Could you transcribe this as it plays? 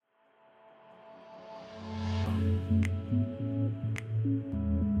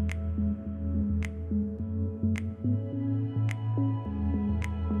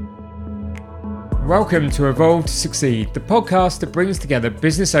Welcome to Evolve to Succeed, the podcast that brings together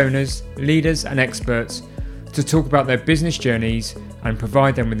business owners, leaders and experts to talk about their business journeys and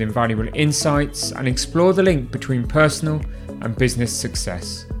provide them with invaluable insights and explore the link between personal and business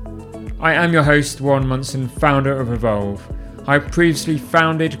success. I am your host, Warren Munson, founder of Evolve. I have previously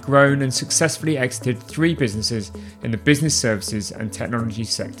founded, grown and successfully exited 3 businesses in the business services and technology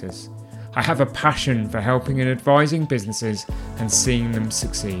sectors. I have a passion for helping and advising businesses and seeing them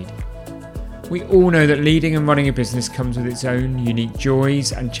succeed. We all know that leading and running a business comes with its own unique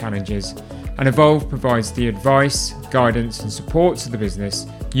joys and challenges, and Evolve provides the advice, guidance and support to the business,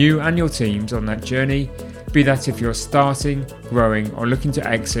 you and your teams on that journey, be that if you're starting, growing or looking to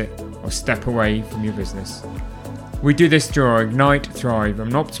exit or step away from your business. We do this through our Ignite, Thrive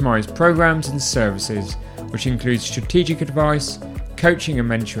and Optimise programs and services, which includes strategic advice, coaching and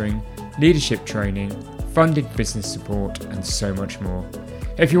mentoring, leadership training, funded business support and so much more.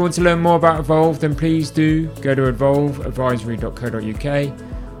 If you want to learn more about Evolve, then please do go to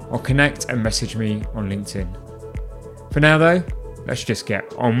evolveadvisory.co.uk or connect and message me on LinkedIn. For now though, let's just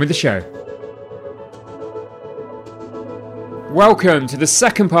get on with the show. Welcome to the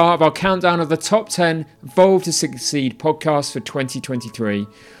second part of our countdown of the top 10 Evolve to Succeed podcasts for 2023.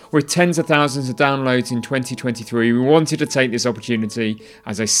 With tens of thousands of downloads in 2023, we wanted to take this opportunity,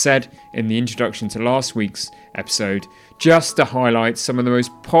 as I said in the introduction to last week's episode, just to highlight some of the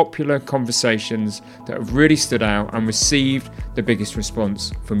most popular conversations that have really stood out and received the biggest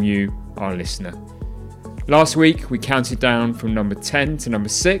response from you, our listener. Last week, we counted down from number 10 to number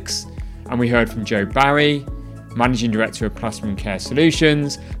 6, and we heard from Joe Barry, Managing Director of Platinum Care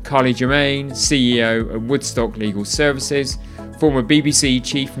Solutions, Carly Germain, CEO of Woodstock Legal Services, former BBC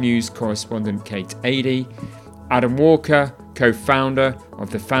Chief News Correspondent Kate Adie, Adam Walker, co-founder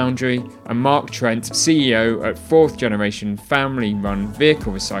of The Foundry, and Mark Trent, CEO at 4th generation family-run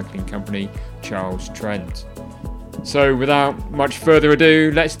vehicle recycling company Charles Trent. So without much further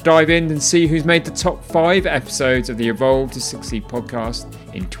ado, let's dive in and see who's made the top 5 episodes of the Evolve to Succeed podcast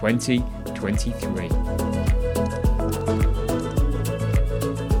in 2023.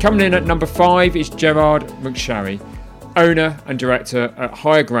 Coming in at number 5 is Gerard McSharry, owner and director at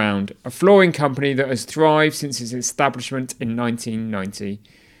Higher Ground, a flooring company that has thrived since its establishment in 1990.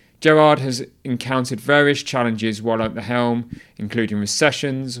 Gerard has encountered various challenges while at the helm, including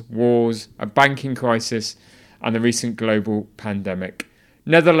recessions, wars, a banking crisis, and the recent global pandemic.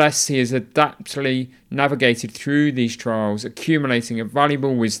 Nevertheless, he has adaptedly navigated through these trials, accumulating a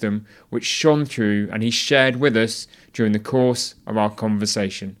valuable wisdom which shone through and he shared with us during the course of our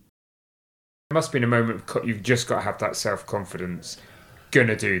conversation. It must be in a moment of you've just got to have that self-confidence.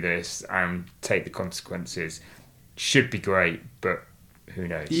 Gonna do this and take the consequences. Should be great, but who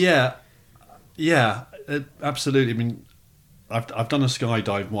knows? Yeah, absolutely. I mean, I've done a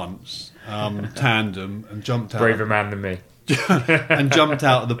skydive once, tandem, and jumped out. Braver man than me. And jumped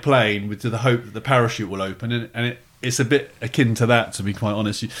out of the plane with the hope that the parachute will open, and it's a bit akin to that, to be quite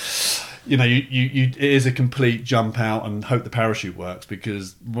honest. It is a complete jump out and hope the parachute works,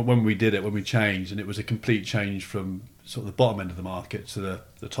 because when we did it, when we changed, and it was a complete change from sort of the bottom end of the market to the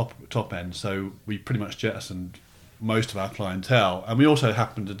top end, so we pretty much jettisoned most of our clientele, and we also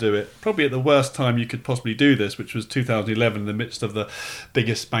happened to do it probably at the worst time you could possibly do this, which was 2011, in the midst of the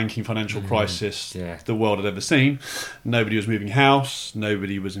biggest banking financial crisis the world had ever seen. Nobody was moving house,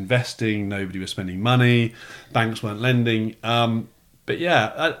 nobody was investing, nobody was spending money, banks weren't lending. But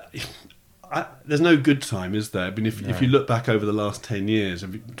yeah, there's no good time, is there? I mean, if you look back over the last 10 years,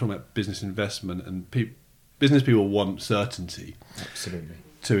 and we're talking about business investment, and business people want certainty, absolutely,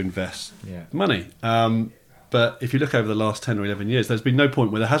 to invest money. But if you look over the last 10 or 11 years, there's been no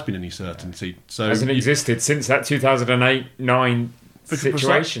point where there has been any certainty. So hasn't existed since that 2008-9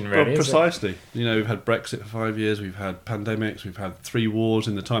 situation, really. Precisely. We've had Brexit for 5 years, we've had pandemics, we've had 3 wars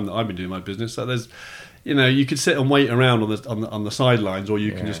in the time that I've been doing my business. So there's, you could sit and wait around on the sidelines, or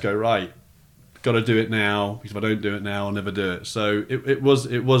you can just go, right, got to do it now, because if I don't do it now, I'll never do it. So it was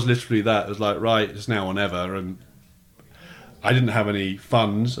literally that. It was like, right, it's now or never. And I didn't have any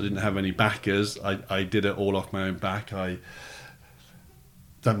funds, I didn't have any backers, I did it all off my own back. I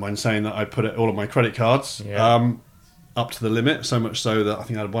don't mind saying that I put it all on my credit cards, up to the limit, so much so that I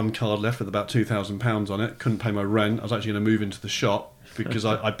think I had 1 card left with about £2,000 on it, couldn't pay my rent. I was actually going to move into the shop, because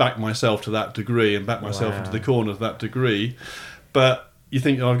I backed myself to that degree and backed myself into the corner to that degree. But you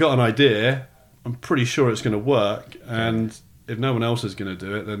think, I've got an idea, I'm pretty sure it's going to work, and if no one else is going to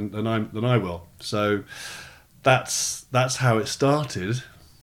do it, then I will. So that's how it started.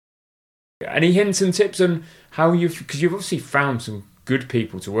 Any hints and tips on how because you've obviously found some good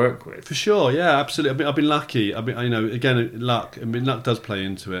people to work with. For sure, yeah, absolutely. I've been lucky. Again, luck. Luck does play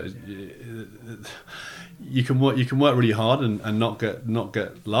into it. You can work really hard and not get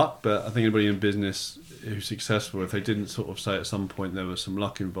luck, but I think anybody in business who's successful, if they didn't sort of say at some point there was some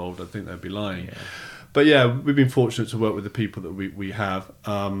luck involved, I think they'd be lying. Yeah. But yeah, we've been fortunate to work with the people that we have.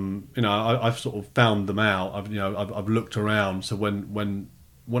 I've sort of found them out. I've looked around. So when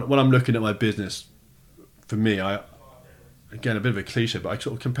I'm looking at my business, for me, again, a bit of a cliche, but I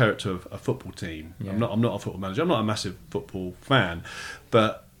sort of compare it to a football team. Yeah. I'm not a football manager. I'm not a massive football fan,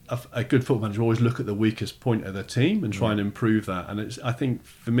 but a good football manager will always look at the weakest point of their team and try and improve that. And I think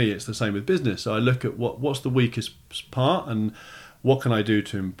for me, it's the same with business. So I look at what's the weakest part and what can I do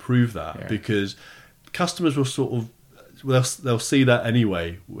to improve that, because customers will sort of they'll see that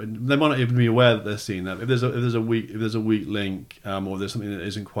anyway. They might not even be aware that they're seeing that. If there's a weak link, or there's something that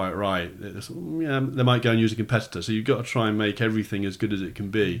isn't quite right, they might go and use a competitor. So you've got to try and make everything as good as it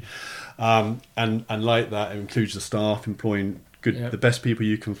can be, and like that, it includes the staff, employing the best people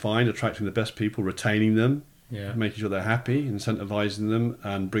you can find, attracting the best people, retaining them, making sure they're happy, incentivizing them,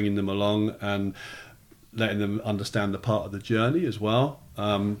 and bringing them along, and letting them understand the part of the journey as well,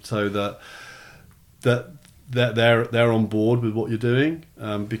 so that they're on board with what you're doing,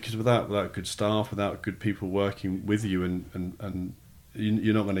 because without good staff, without good people working with you, and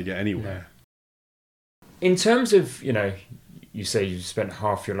you're not going to get anywhere. In terms of, you say you've spent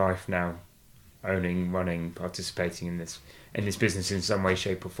half your life now owning, running, participating in this business in some way,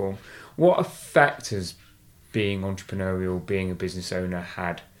 shape or form. What effect has being entrepreneurial, being a business owner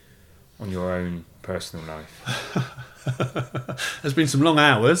had on your own personal life? There's been some long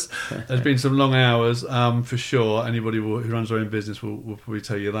hours. For sure. Anybody who runs their own business will probably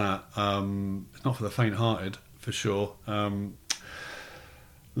tell you that. It's not for the faint-hearted, for sure.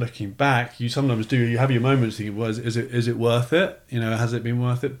 Looking back, you sometimes do. You have your moments thinking, "Well, is it worth it? Has it been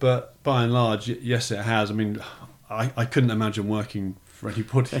worth it?" But by and large, yes, it has. I mean, I couldn't imagine working for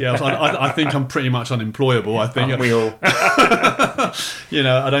anybody else. I think I'm pretty much unemployable. I think we all. I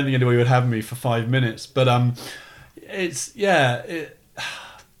don't think anybody would have me for 5 minutes. But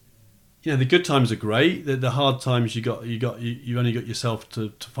the good times are great. The hard times you only got yourself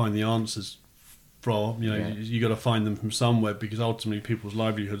to find the answers from. You got to find them from somewhere, because ultimately people's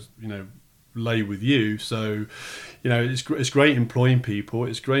livelihoods lay with you. So it's great employing people,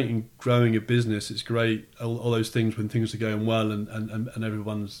 it's great in growing a business, it's great all those things when things are going well and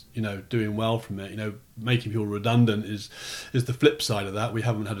everyone's doing well from it. Making people redundant is the flip side of that. We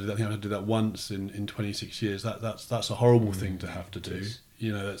haven't had to do that once in 26 years. That's a horrible thing to have to do.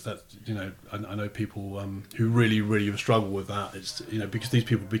 I know people who really, really have struggled with that. It's because these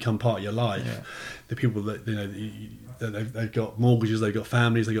people become part of your life. Yeah. The people that they've got mortgages, they've got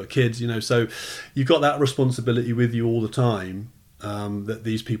families, they've got kids. So you've got that responsibility with you all the time. That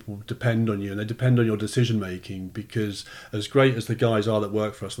these people depend on you, and they depend on your decision making, because as great as the guys are that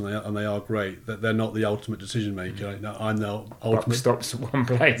work for us, and they are great, that they're not the ultimate decision maker. I'm the ultimate. Buck stops at one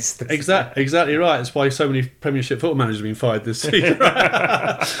place. Exactly right. That's why so many Premiership football managers have been fired this season.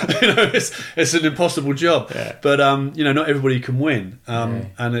 It's an impossible job. Yeah. But not everybody can win,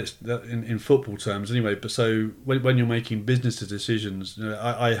 and it's in football terms anyway. But so when you're making business decisions,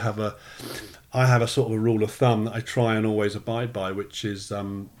 I have a sort of a rule of thumb that I try and always abide by, which is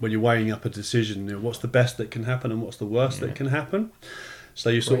when you're weighing up a decision, what's the best that can happen and what's the worst that can happen. So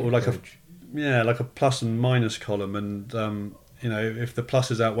you sort of like a plus and minus column, and if the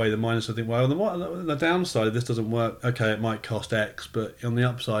pluses outweigh the minus, I think, well, on the downside, if this doesn't work, okay, it might cost X, but on the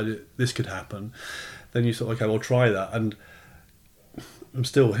upside, this could happen. Then you sort of, okay, we'll try that. And I'm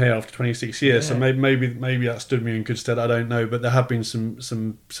still here after 26 years, so maybe that stood me in good stead. I don't know, but there have been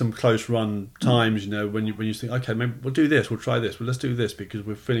some close run times, when you think, okay, maybe we'll do this, we'll try this, well, let's do this because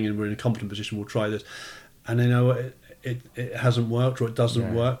we're in a competent position, we'll try this, and it hasn't worked, or it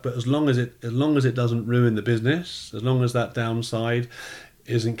doesn't work. But as long as it doesn't ruin the business, as long as that downside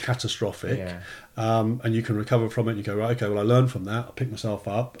isn't catastrophic, and you can recover from it, and you go, right, okay, well, I learned from that, I'll pick myself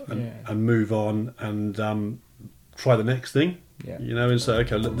up and move on and try the next thing. And say,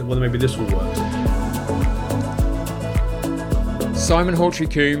 okay, well, maybe this will work. Simon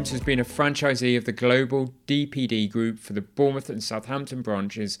Hawtry-Coombs has been a franchisee of the global DPD group for the Bournemouth and Southampton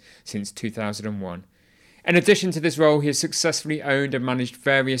branches since 2001. In addition to this role, he has successfully owned and managed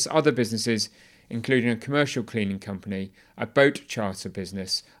various other businesses, including a commercial cleaning company, a boat charter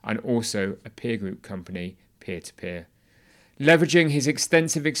business, and also a peer group company, Peer-to-Peer. Leveraging his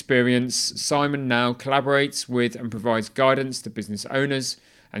extensive experience, Simon now collaborates with and provides guidance to business owners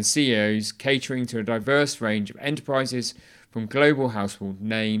and CEOs, catering to a diverse range of enterprises, from global household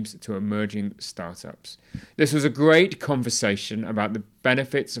names to emerging startups. This was a great conversation about the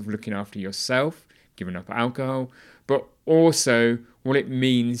benefits of looking after yourself, giving up alcohol, but also what it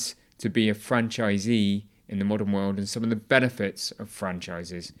means to be a franchisee in the modern world and some of the benefits of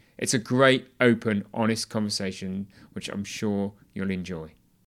franchises. It's a great, open, honest conversation, which I'm sure you'll enjoy.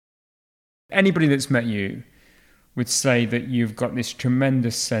 Anybody that's met you would say that you've got this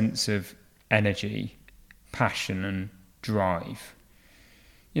tremendous sense of energy, passion and drive.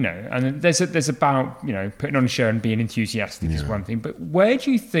 You know, and there's about, you know, putting on a show and being enthusiastic is one thing, but where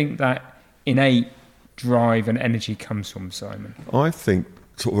do you think that innate drive and energy comes from, Simon? I think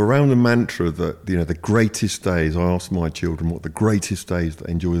sort of around the mantra that, you know, the greatest days, I asked my children what the greatest days that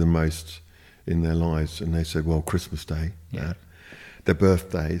they enjoy the most in their lives, and they said, well, Christmas Day, their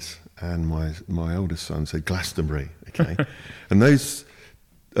birthdays, and my eldest son said Glastonbury, okay? And those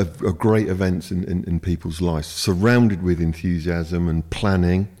are great events in people's lives, surrounded with enthusiasm and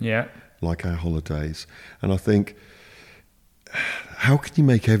planning, like our holidays. And I think, how can you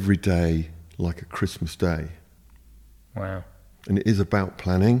make every day like a Christmas day? Wow. And it is about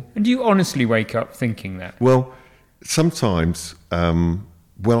planning. And do you honestly wake up thinking that? Well, sometimes, I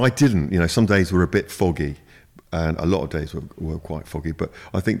didn't. You know, some days were a bit foggy, and a lot of days were quite foggy. But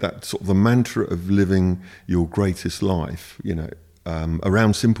I think that sort of the mantra of living your greatest life, you know,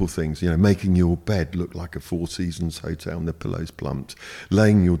 around simple things, you know, making your bed look like a Four Seasons hotel and the pillows plumped,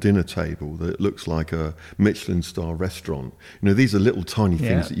 laying your dinner table that looks like a Michelin star restaurant. You know, these are little tiny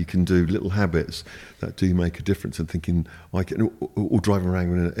things that you can do, little habits that do make a difference. And thinking, or driving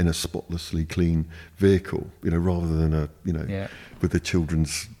around in a spotlessly clean vehicle, you know, rather than with the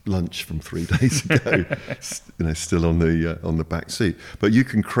children's lunch from 3 days ago, you know, still on the back seat. But you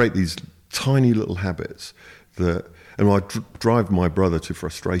can create these tiny little habits that. And I drive my brother to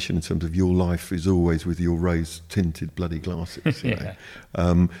frustration in terms of your life is always with your rose-tinted bloody glasses. You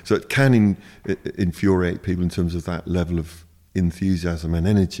know? So it can infuriate people in terms of that level of enthusiasm and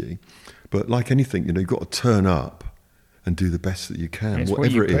energy. But like anything, you know, you've got to turn up and do the best that you can, it's whatever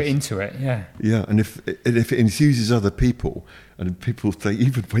what you it put is. Into it, Yeah, and if it enthuses other people, and people think,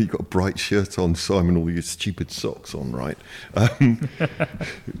 even when you've got a bright shirt on, Simon, all your stupid socks on, right?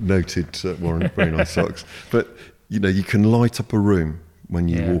 Noted, Warren, very nice socks. But you know, you can light up a room when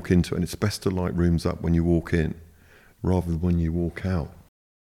you walk into it, and it's best to light rooms up when you walk in rather than when you walk out.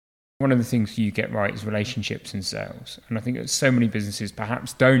 One of the things you get right is relationships and sales. And I think that so many businesses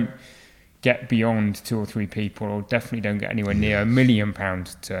perhaps don't get beyond 2 or 3 people, or definitely don't get anywhere near £1 million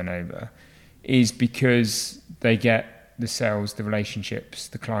turnover, is because they get the sales, the relationships,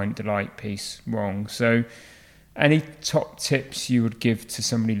 the client delight piece wrong. So any top tips you would give to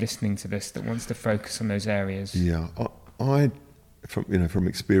somebody listening to this that wants to focus on those areas? Yeah, I from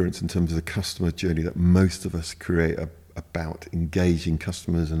experience in terms of the customer journey that most of us create about engaging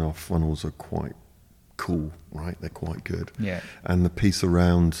customers, and our funnels are quite cool, right? They're quite good. Yeah. And the piece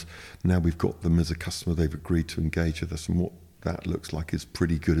around, now we've got them as a customer, they've agreed to engage with us, and what that looks like is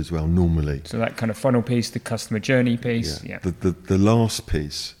pretty good as well normally. So that kind of funnel piece, the customer journey piece. The last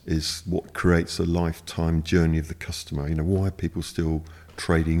piece is what creates a lifetime journey of the customer. You know, why are people still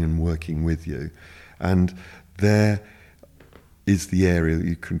trading and working with you? And there is the area that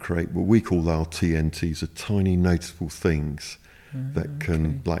you can create what we call our TNTs, are tiny noticeable things that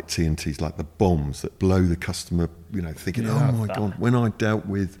can, like TNTs, like the bombs that blow the customer, you know, thinking, oh my God, when I dealt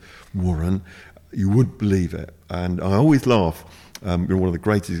with Warren, you wouldn't believe it. And I always laugh. One of the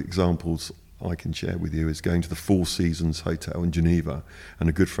greatest examples I can share with you is going to the Four Seasons Hotel in Geneva, and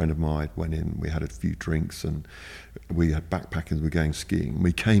a good friend of mine went in, we had a few drinks and we had backpackers, we were going skiing.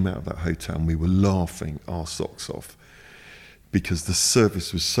 We came out of that hotel and we were laughing our socks off because the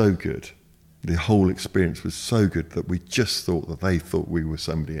service was so good, the whole experience was so good that we just thought that they thought we were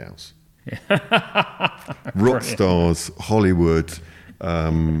somebody else. Rock stars, Hollywood,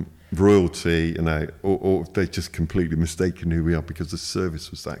 royalty, you know, or they just completely mistaken who we are because the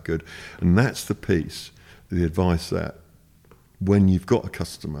service was that good. And that's the piece, the advice that when you've got a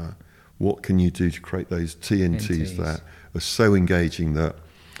customer, what can you do to create those TNTs that are so engaging that,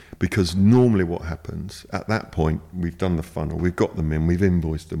 because normally what happens at that point, we've done the funnel, we've got them in, we've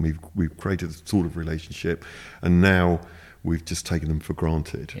invoiced them, we've created a sort of relationship, and now we've just taken them for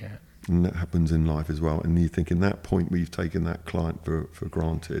granted. Yeah. And that happens in life as well. And you think in that point where you've taken that client for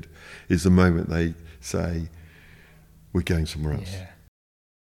granted is the moment they say, we're going somewhere else. Yeah.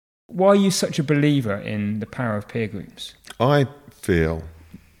 Why are you such a believer in the power of peer groups? I feel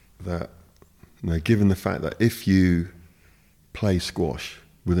that, you know, given the fact that if you play squash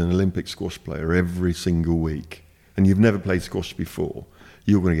with an Olympic squash player every single week, and you've never played squash before,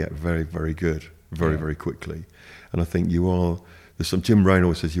 you're going to get very, very good very, very quickly. And I think Jim Rohn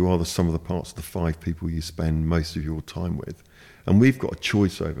always says, you are the sum of the parts of the 5 people you spend most of your time with. And we've got a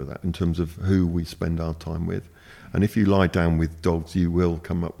choice over that in terms of who we spend our time with. And if you lie down with dogs, you will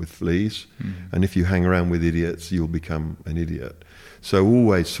come up with fleas. And if you hang around with idiots, you'll become an idiot. So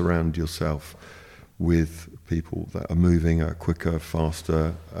always surround yourself with people that are moving at a quicker,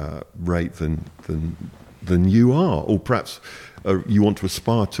 faster rate than you are, or perhaps you want to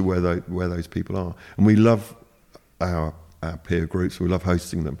aspire to where those people are. And we love our peer groups, we love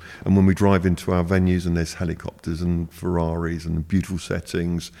hosting them. And when we drive into our venues and there's helicopters and Ferraris and beautiful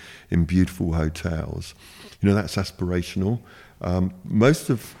settings in beautiful hotels, that's aspirational.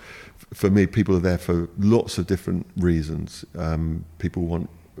 For me, people are there for lots of different reasons. People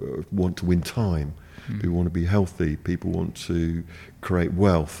want to win time. People want to be healthy. People want to create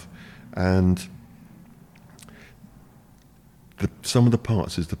wealth. And some of the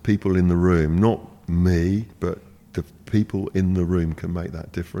parts is the people in the room, not me, but the people in the room can make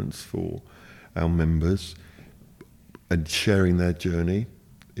that difference for our members. And sharing their journey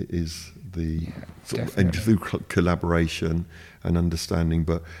is and through collaboration and understanding.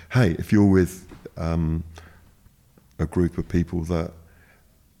 But hey, if you're with a group of people that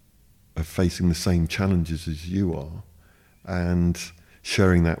are facing the same challenges as you are, and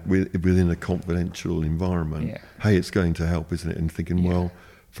sharing that within a confidential environment, hey, it's going to help, isn't it? And thinking, well,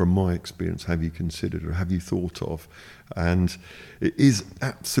 from my experience, have you considered or have you thought of? And it is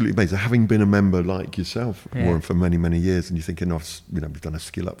absolutely amazing. Having been a member like yourself, Warren, for many, many years, and you're thinking, we've done a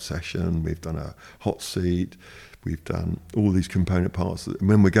skill up session, we've done a hot seat, we've done all these component parts. And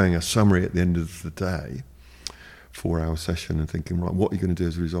when we're going a summary at the end of the day, 4-hour session, and thinking, right, what are you going to do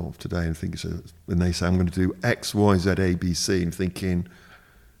as a result of today? And they say, I'm going to do X, Y, Z, A, B, C, and thinking,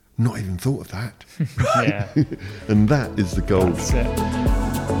 not even thought of that. Yeah. And that is the goal. That's it.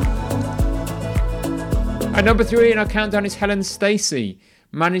 At number 3 in our countdown is Helen Stacey,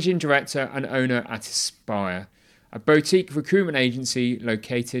 Managing Director and owner at Aspire, a boutique recruitment agency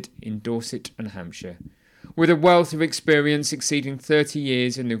located in Dorset and Hampshire. With a wealth of experience exceeding 30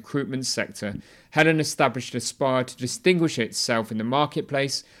 years in the recruitment sector, Helen established Aspire to distinguish itself in the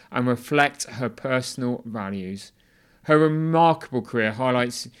marketplace and reflect her personal values. Her remarkable career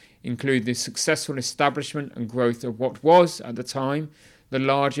highlights include the successful establishment and growth of what was, at the time, the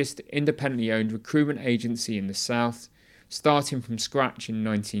largest independently owned recruitment agency in the South. Starting from scratch in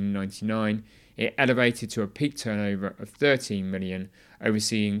 1999, it elevated to a peak turnover of 13 million,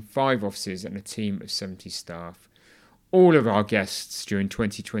 overseeing 5 offices and a team of 70 staff. All of our guests during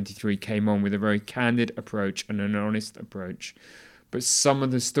 2023 came on with a very candid approach and an honest approach. But some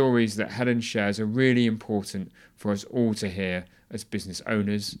of the stories that Helen shares are really important for us all to hear as business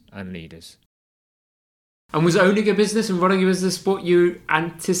owners and leaders. And was owning a business and running a business what you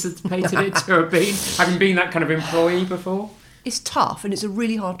anticipated it to have been, having been that kind of employee before? It's tough and it's a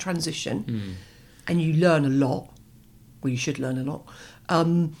really hard transition, and you learn a lot. Well, you should learn a lot.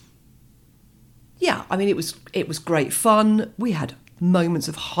 It was great fun. We had moments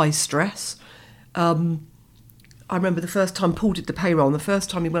of high stress. I remember the first time Paul did the payroll, and the first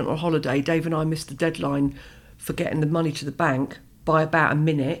time he went on holiday, Dave and I missed the deadline for getting the money to the bank by about a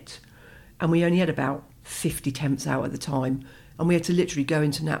minute, and we only had about 50 temps out at the time, and we had to literally go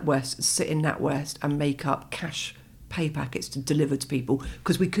into NatWest, sit in NatWest and make up cash pay packets to deliver to people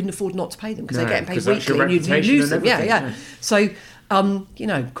because we couldn't afford not to pay them because they're getting paid weekly and you lose them. Yeah. So,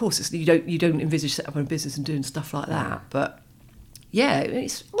 of course, you don't envisage setting up a business and doing stuff like that. But yeah,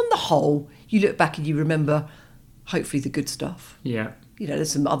 it's on the whole, you look back and you remember hopefully the good stuff. Yeah.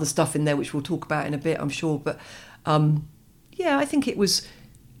 There's some other stuff in there which we'll talk about in a bit, I'm sure. But I think it was.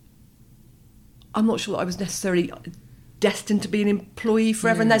 I'm not sure that I was necessarily destined to be an employee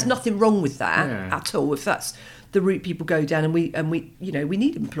forever, and there's nothing wrong with that at all. If that's the route people go down, and we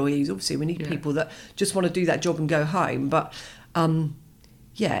need employees. Obviously, we need people that just want to do that job and go home. But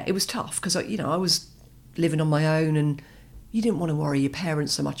it was tough because I was living on my own, and you didn't want to worry your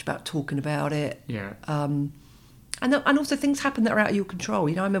parents so much about talking about it. Yeah. And also things happen that are out of your control.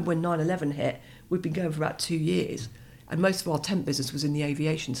 I remember when 9/11 hit, we'd been going for about 2 years, and most of our temp business was in the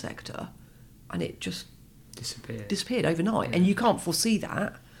aviation sector. And it just disappeared overnight, and you can't foresee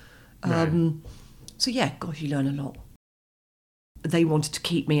that. No. You learn a lot. They wanted to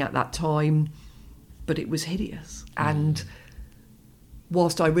keep me at that time, but it was hideous. And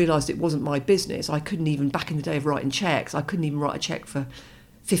whilst I realised it wasn't my business, I couldn't even, back in the day of writing cheques, I couldn't even write a cheque for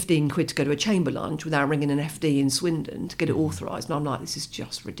 15 quid to go to a chamber lunch without ringing an FD in Swindon to get it authorised. And I'm like, this is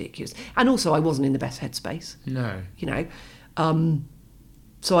just ridiculous. And also, I wasn't in the best headspace. No.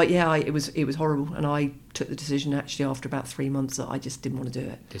 it was horrible, and I took the decision actually after about 3 months that I just didn't want to do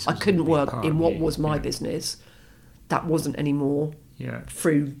it. I couldn't work in what was my business. That wasn't anymore. Yeah.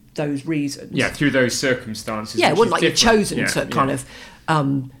 Through those reasons. Yeah, through those circumstances. Yeah, it wasn't like you'd chosen to kind of.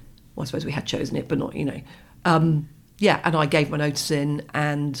 Well, I suppose we had chosen it, but not, and I gave my notice in,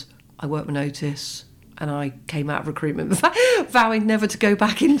 and I worked my notice, and I came out of recruitment vowing never to go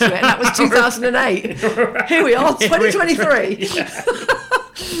back into it. And that was 2008. Here we are, 2023.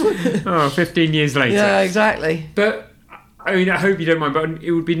 15 years later. Yeah, exactly. But, I mean, I hope you don't mind, but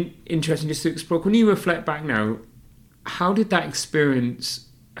it would be interesting just to explore. When you reflect back now, how did that experience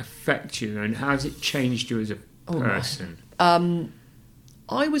affect you, and how has it changed you as a person?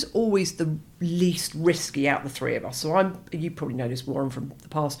 I was always the least risky out of the three of us. So you probably know this, Warren, from the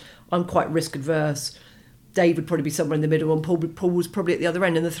past. I'm quite risk adverse. Dave would probably be somewhere in the middle, and Paul was probably at the other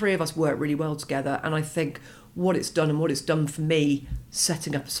end. And the three of us worked really well together. And I think what it's done for me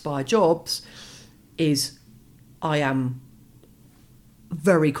setting up Aspire Jobs is I am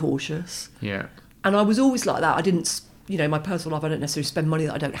very cautious. Yeah. And I was always like that. I didn't, my personal life, I don't necessarily spend money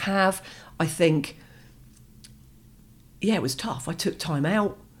that I don't have. I think, it was tough. I took time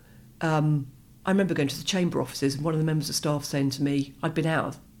out. I remember going to the chamber offices, and one of the members of staff saying to me, I'd been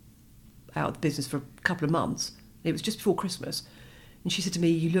out of the business for a couple of months. It was just before Christmas. And she said to me,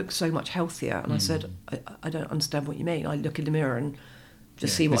 you look so much healthier. And I said, I don't understand what you mean. I look in the mirror and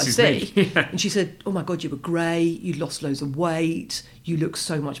just see what I see. And she said, oh my God, you were grey. You lost loads of weight. You look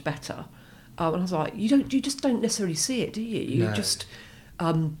so much better. And I was like, you just don't necessarily see it, do you? You just...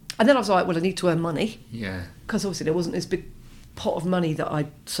 and then I was like, well, I need to earn money. Yeah. Because obviously there wasn't this big pot of money that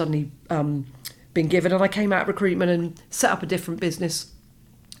I'd suddenly been given. And I came out of recruitment and set up a different business.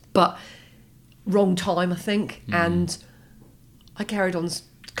 But wrong time, I think. And I carried on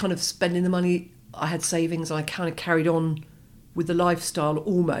kind of spending the money. I had savings. And I kind of carried on with the lifestyle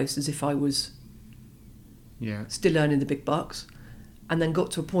almost as if I was still earning the big bucks. And then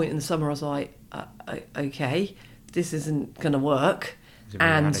got to a point in the summer I was like, okay, this isn't going to work.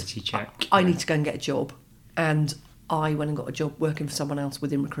 And I need to go and get a job. And I went and got a job working for someone else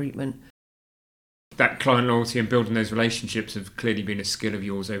within recruitment. That client loyalty and building those relationships have clearly been a skill of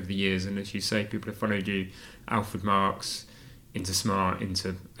yours over the years. And as you say, people have followed you, Alfred Marks, into Smart,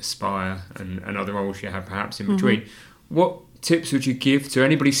 into Aspire, and other roles you have perhaps in between. What tips would you give to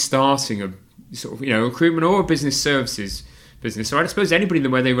anybody starting a sort of, recruitment or a business services business? So I suppose anybody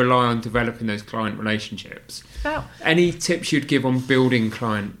where they rely on developing those client relationships. Any tips you'd give on building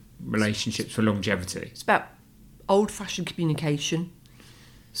client relationships for longevity? It's about old-fashioned communication.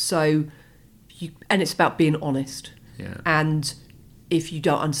 So, and it's about being honest. Yeah. And if you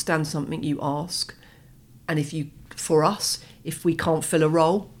don't understand something, you ask. And for us, if we can't fill a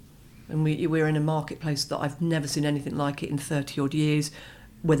role, and we're in a marketplace that I've never seen anything like it in 30 odd years,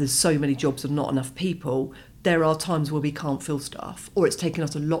 where there's so many jobs and not enough people, there are times where we can't fill stuff, or it's taken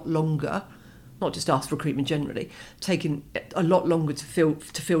us a lot longer, not just us, recruitment generally, taking a lot longer to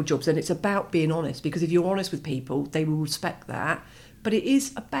fill jobs. And it's about being honest, because if you're honest with people, they will respect that. But it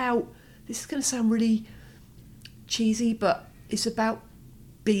is about, this is going to sound really cheesy, but it's about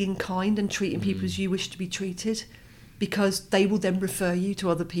being kind and treating people as you wish to be treated, because they will then refer you to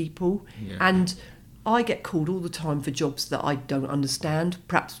other people. Yeah. And I get called all the time for jobs that I don't understand,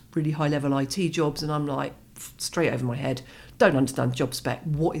 perhaps really high-level IT jobs, and I'm like, straight over my head, don't understand job spec,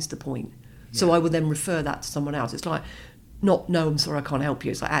 what is the point? Yeah. So I will then refer that to someone else. It's like, no, I'm sorry, I can't help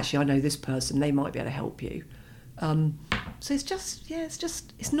you. It's like, actually, I know this person, they might be able to help you. So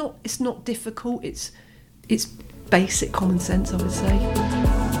it's not difficult. It's basic common sense, I would say.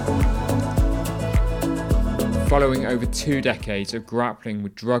 Following over 2 decades of grappling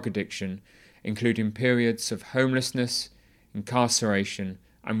with drug addiction, including periods of homelessness, incarceration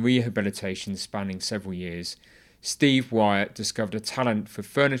and rehabilitation spanning several years, Steve Wyatt discovered a talent for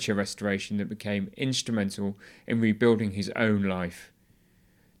furniture restoration that became instrumental in rebuilding his own life.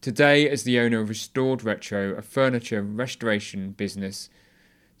 Today, as the owner of Restored Retro, a furniture restoration business,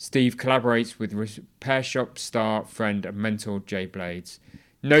 Steve collaborates with repair shop star, friend and mentor Jay Blades.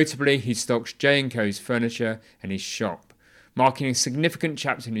 Notably, he stocks J&Co's furniture and his shop, marking a significant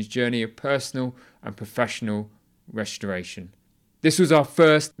chapter in his journey of personal and professional restoration. This was our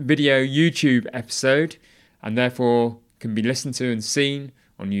first video YouTube episode, and therefore can be listened to and seen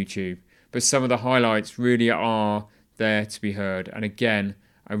on YouTube. But some of the highlights really are there to be heard. And again,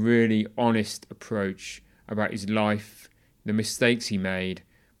 a really honest approach about his life, the mistakes he made,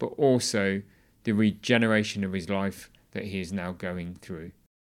 but also the regeneration of his life that he is now going through.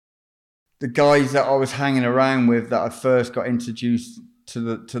 The guys that I was hanging around with that I first got introduced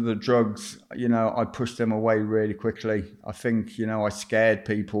the drugs, I pushed them away really quickly. I think, I scared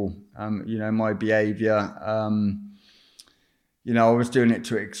people, my behaviour, I was doing it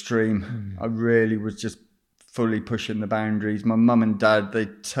to extreme. I really was just fully pushing the boundaries. My mum and dad, they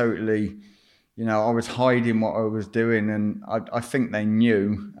totally, I was hiding what I was doing, and I think they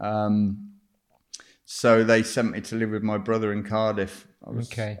knew. So they sent me to live with my brother in Cardiff. I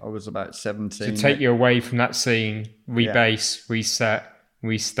was about 17. To take you away from that scene, rebase, reset,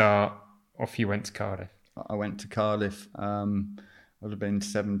 restart, off you went to Cardiff. I went to Cardiff. I would have been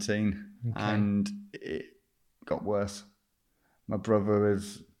 17, and it got worse. My brother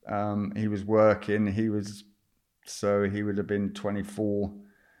was, he was working. He would have been 24.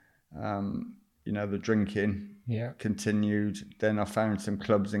 The drinking continued. Then I found some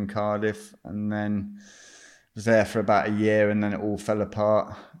clubs in Cardiff, and then was there for about a year, and then it all fell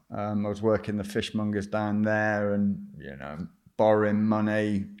apart. I was working the fishmongers down there, and borrowing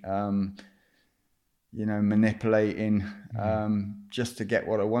money, manipulating just to get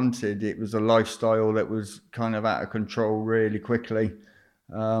what I wanted. It was a lifestyle that was kind of out of control really quickly.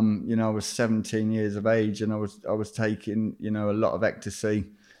 I was 17 years of age, and I was taking a lot of ecstasy,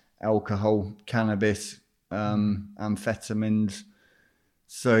 alcohol, cannabis, amphetamines.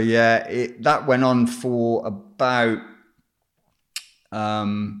 So that went on for about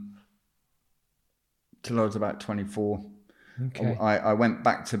till I was about 24. Okay. I went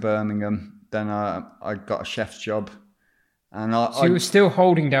back to Birmingham. Then I got a chef's job, and so you were still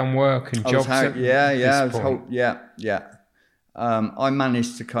holding down work and jobs. I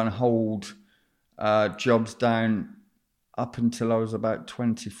managed to kind of hold jobs down up until I was about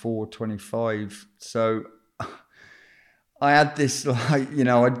 24, 25. So I had this,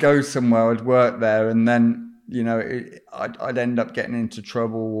 I'd go somewhere, I'd work there, and then, I'd end up getting into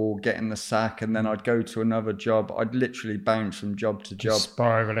trouble or getting the sack, and then I'd go to another job. I'd literally bounce from job to job.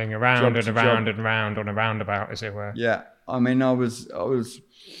 Spiralling around and around and around on a roundabout, as it were. Yeah. I mean, I was,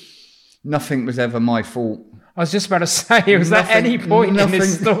 nothing was ever my fault. I was just about to say, was there any point in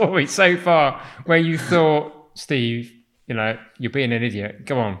this story so far where you thought, Steve, you're being an idiot.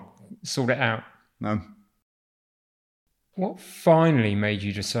 Go on, sort it out? No. What finally made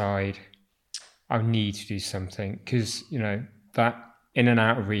you decide, I need to do something? Because, that in and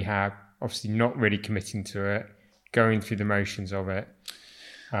out of rehab, obviously not really committing to it, going through the motions of it.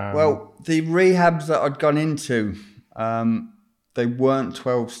 Well, the rehabs that I'd gone into, they weren't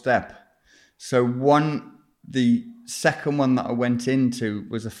 12-step. So the second one that I went into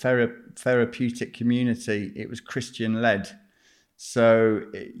was a therapeutic community. It was Christian-led. So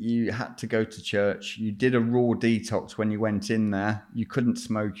you had to go to church. You did a raw detox when you went in there. You couldn't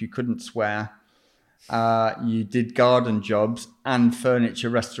smoke. You couldn't swear. You did garden jobs and furniture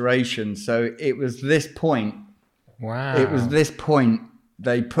restoration. So it was this point. Wow. It was this point.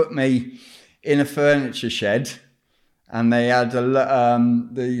 They put me in a furniture shed, and they had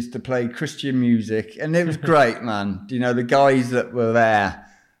they used to play Christian music, and it was great, man. The guys that were there,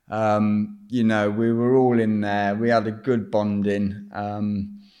 we were all in there. We had a good bonding.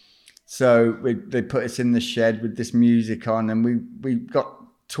 So they put us in the shed with this music on, and we got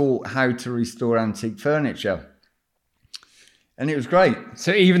taught how to restore antique furniture. And it was great.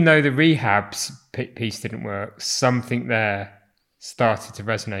 So even though the rehabs piece didn't work, something there started to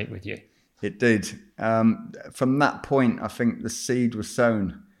resonate with you. It did. From that point, I think the seed was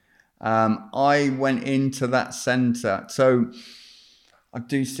sown. I went into that centre. So I'd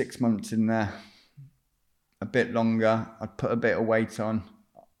do 6 months in there, a bit longer. I'd put a bit of weight on.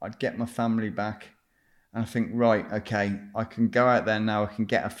 I'd get my family back. And I think, right, okay, I can go out there now. I can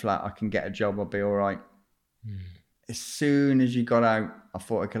get a flat. I can get a job. I'll be all right. As soon as you got out, I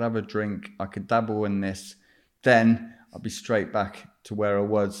thought I could have a drink. I could dabble in this. Then I'll be straight back to where I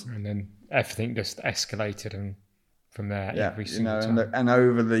was. And then everything just escalated, and from there, every single time. time. And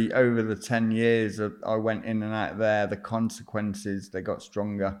over the 10 years I went in and out there, the consequences, they got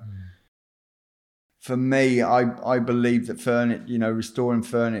stronger. For me, I believe that restoring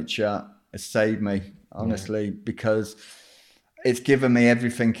furniture has saved me, honestly, because it's given me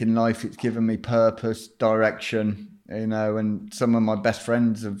everything in life. It's given me purpose, direction, and some of my best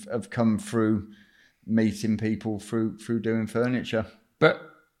friends have come through meeting people through doing furniture. But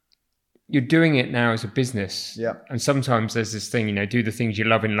you're doing it now as a business. Yeah. And sometimes there's this thing, do the things you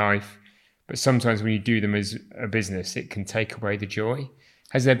love in life, but sometimes when you do them as a business, it can take away the joy.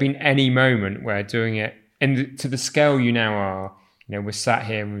 Has there been any moment where doing it, and to the scale you now are, we're sat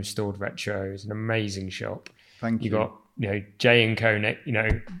here in Restored Retro, it's an amazing shop. Thank you. You got, J and Co,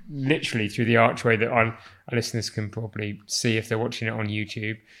 literally through the archway that our listeners can probably see if they're watching it on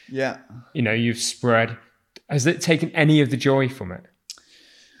YouTube. Yeah. You've spread. Has it taken any of the joy from it?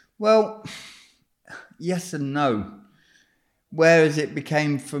 Well, yes and no. Whereas it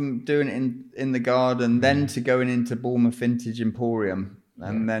became from doing it in the garden, then to going into Bournemouth Vintage Emporium,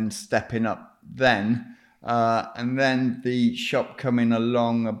 and then stepping up then. And then the shop coming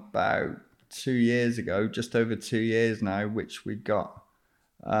along about 2 years ago, just over 2 years now, which we got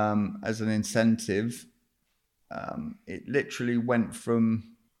as an incentive. It literally went from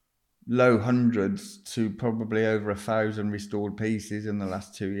low hundreds to probably over 1,000 restored pieces in the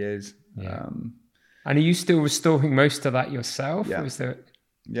last 2 years. Yeah. And are you still restoring most of that yourself? Yeah. Or is there...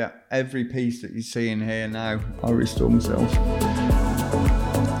 Yeah, every piece that you see in here now, I restore myself.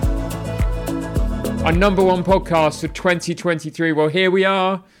 Our number one podcast for 2023. Well, here we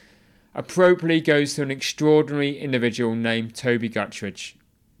are. Appropriately goes to an extraordinary individual named Toby Gutteridge.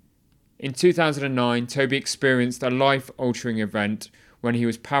 In 2009, Toby experienced a life-altering event when he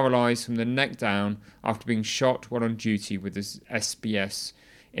was paralysed from the neck down after being shot while on duty with the SBS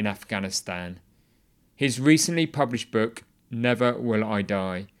in Afghanistan. His recently published book, Never Will I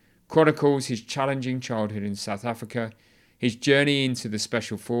Die, chronicles his challenging childhood in South Africa, his journey into the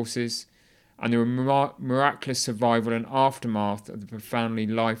Special Forces, and the miraculous survival and aftermath of the profoundly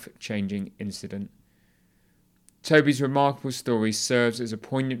life-changing incident. Toby's remarkable story serves as a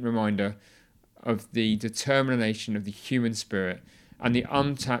poignant reminder of the determination of the human spirit and the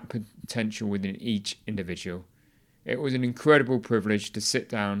untapped potential within each individual. It was an incredible privilege to sit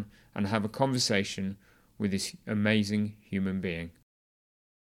down and have a conversation with this amazing human being.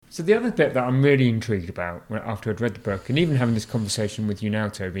 So the other bit that I'm really intrigued about after I'd read the book, and even having this conversation with you now,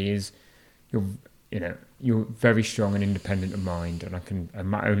 Toby, is you're very strong and independent of mind, and I can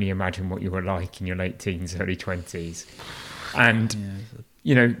only imagine what you were like in your late teens, early 20s. And,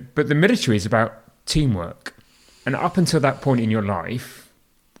 but the military is about teamwork. And up until that point in your life,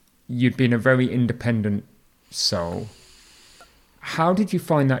 you'd been a very independent soul. How did you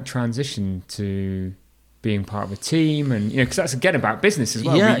find that transition to being part of a team? And because that's again about business as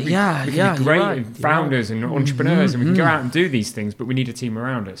well. We can be great founders and entrepreneurs, and we can go out and do these things, but we need a team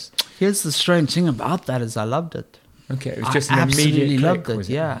around us. Here's the strange thing about that is I loved it. Okay, it was just I an immediate click, loved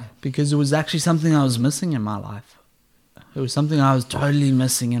it, because it was actually something I was missing in my life. It was something I was totally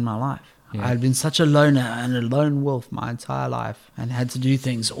missing in my life. I had been such a loner and a lone wolf my entire life and had to do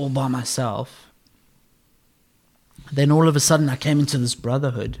things all by myself. Then all of a sudden I came into this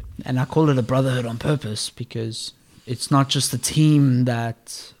brotherhood, and I call it a brotherhood on purpose because it's not just a team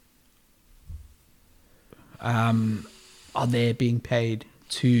that are there being paid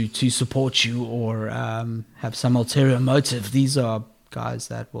to support you or have some ulterior motive. These are guys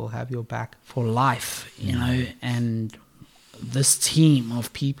that will have your back for life, and this team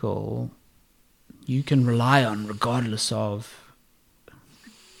of people you can rely on regardless of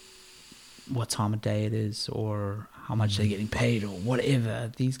what time of day it is or how much they're getting paid or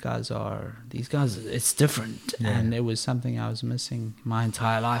whatever. These guys, it's different. Yeah. And it was something I was missing my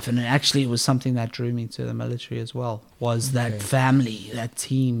entire life. And it was something that drew me to the military as well, was that family, that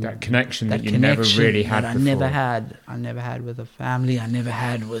team. That connection that you never really had before. I never had with a family. I never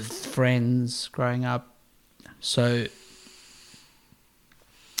had with friends growing up. So,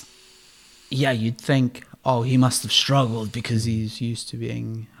 yeah, you'd think, oh, he must have struggled because he's used to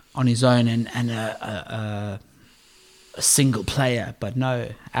being on his own and a single player. But no,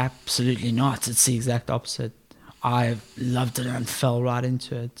 absolutely not. It's the exact opposite. I loved it and fell right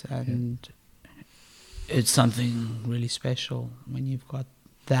into it, and it's something really special when you've got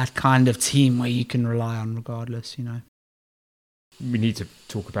that kind of team where you can rely on regardless, We need to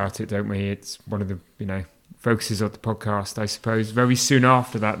talk about it, don't we? It's one of the, focuses of the podcast, I suppose. Very soon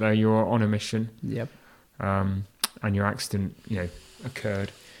after that, though, you were on a mission. Yep. And your accident,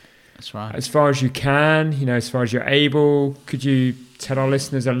 occurred. That's right. As far as you can, as far as you're able, could you tell our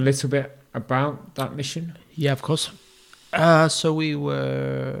listeners a little bit about that mission? Yeah, of course. So we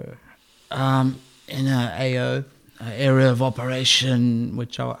were in a AO, area of operation,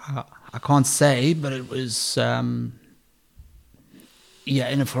 which I can't say, but it was, in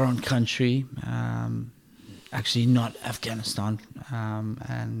a foreign country, actually not Afghanistan,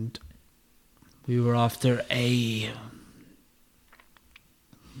 and we were after a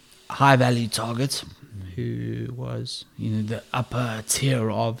high-value target who was, the upper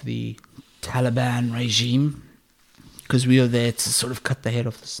tier of the Taliban regime, because we were there to sort of cut the head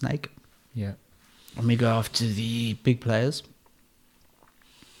off the snake. Yeah. And we go after the big players.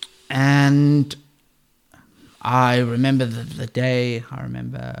 And I remember the day, I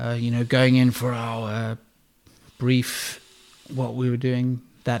remember, going in for our brief, what we were doing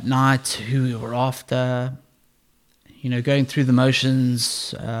that night, who we were after, going through the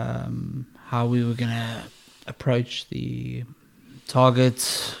motions, how we were going to approach the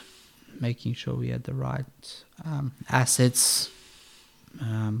target, making sure we had the right assets,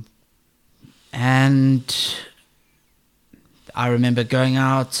 and I remember going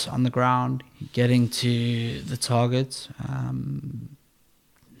out on the ground, getting to the target,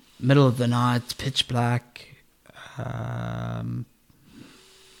 middle of the night, pitch black,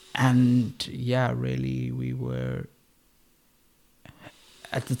 and yeah, really, we were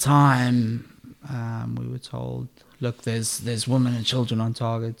at the time. We were told, look, there's women and children on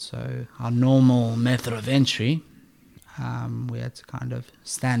target, so our normal method of entry, we had to kind of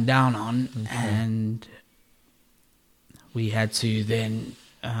stand down on, and we had to then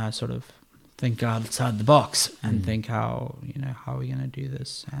sort of think outside the box and think how are we going to do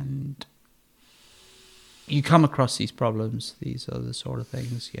this. And you come across these problems, these are the sort of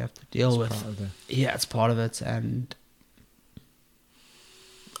things you have to deal with. Yeah, it's part of it. And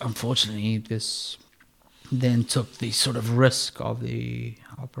unfortunately, this then took the sort of risk of the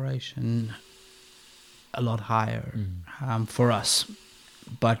operation a lot higher for us.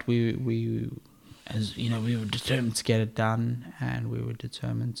 But we as you know, we were determined to get it done, and we were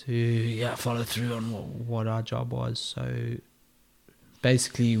determined to follow through on what our job was. So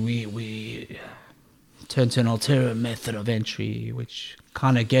basically, we turned to an ulterior method of entry, which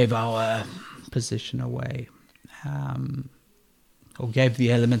kind of gave our position away, or gave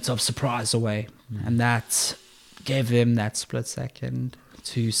the elements of surprise away, and that gave them that split second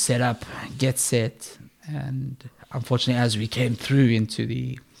to set up, get set, and unfortunately, as we came through into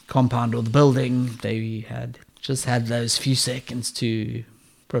the compound or the building, they had just had those few seconds to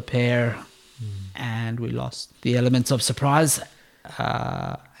prepare, and we lost the elements of surprise,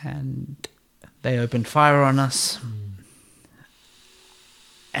 and they opened fire on us,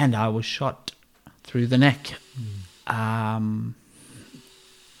 and I was shot through the neck.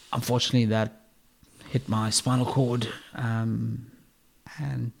 Unfortunately, that hit my spinal cord and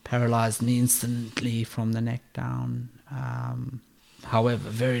paralyzed me instantly from the neck down. However,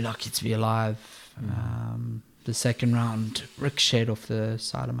 very lucky to be alive. The second round ricocheted off the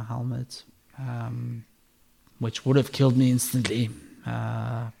side of my helmet, which would have killed me instantly.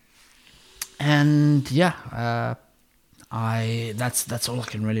 And that's all I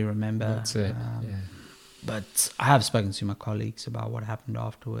can really remember. That's it. But I have spoken to my colleagues about what happened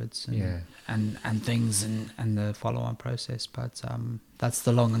afterwards, and things and the follow-on process. But that's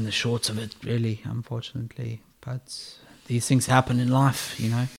the long and the short of it, really, unfortunately. But these things happen in life, you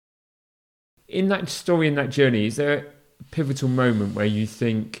know. In that story, in that journey, is there a pivotal moment where you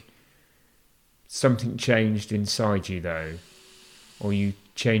think something changed inside you, though, or you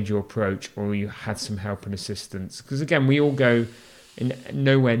changed your approach, or you had some help and assistance? Because again, we all go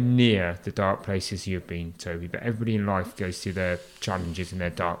nowhere near the dark places you've been, Toby, but everybody in life goes through their challenges in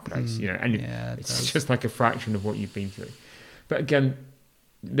their dark place, and it's just like a fraction of what you've been through. But again,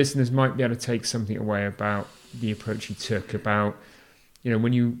 listeners might be able to take something away about the approach you took, about,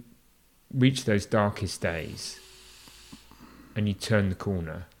 when you reach those darkest days and you turn the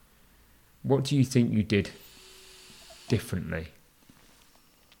corner, what do you think you did differently?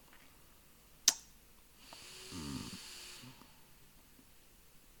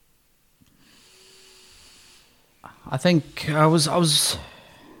 I think I was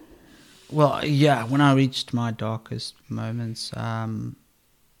when I reached my darkest moments, at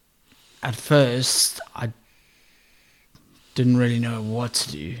first I didn't really know what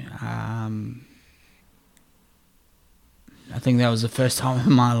to do. I think that was the first time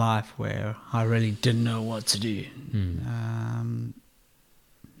in my life where I really didn't know what to do.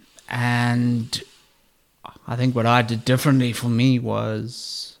 And I think what I did differently for me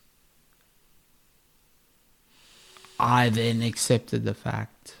was I then accepted the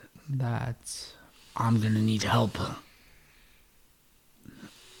fact that I'm going to need help.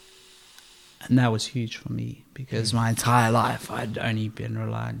 And that was huge for me, because my entire life I'd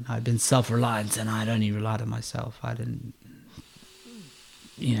been self-reliant, and I'd only relied on myself. I didn't,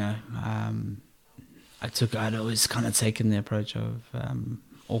 I'd always kind of taken the approach of,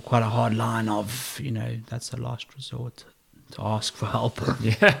 or quite a hard line of, that's a last resort to ask for help.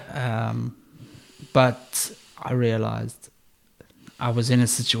 But I realized I was in a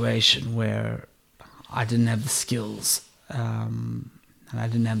situation where I didn't have the skills, and I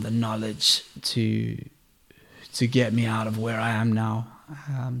didn't have the knowledge to get me out of where I am now.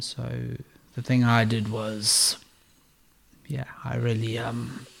 So the thing I did was, I really, I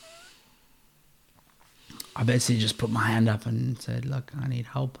basically just put my hand up and said, look, I need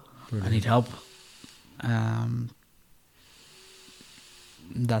help. Brilliant. I need help.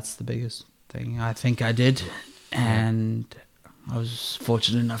 That's the biggest thing I think I did. And I was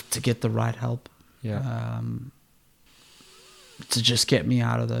fortunate enough to get the right help. To just get me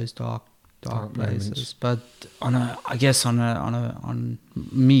out of those dark dark moments. places. But on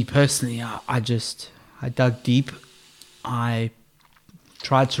me personally, I dug deep. I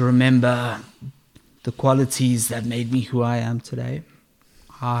tried to remember the qualities that made me who I am today.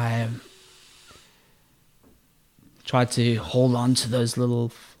 I tried to hold on to those little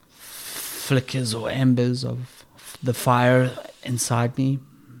flickers or embers of the fire inside me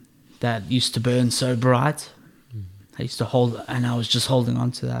that used to burn so bright. I used to hold, and I was just holding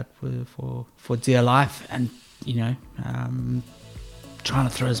on to that for dear life, and trying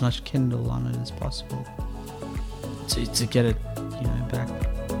to throw as much kindle on it as possible to get it, back,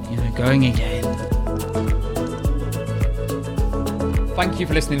 going again. Thank you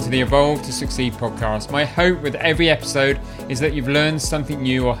for listening to the Evolve to Succeed podcast. My hope with every episode is that you've learned something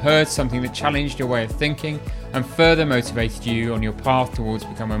new or heard something that challenged your way of thinking and further motivated you on your path towards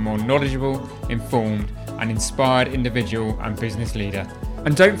becoming a more knowledgeable, informed and inspired individual and business leader.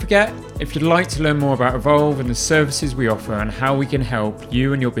 And don't forget, if you'd like to learn more about Evolve and the services we offer and how we can help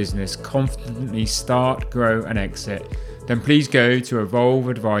you and your business confidently start, grow and exit, then please go to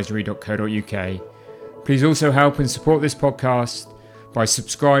evolveadvisory.co.uk. Please also help and support this podcast by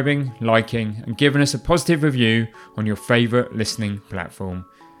subscribing, liking and giving us a positive review on your favourite listening platform.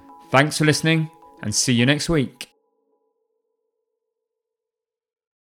 Thanks for listening and see you next week.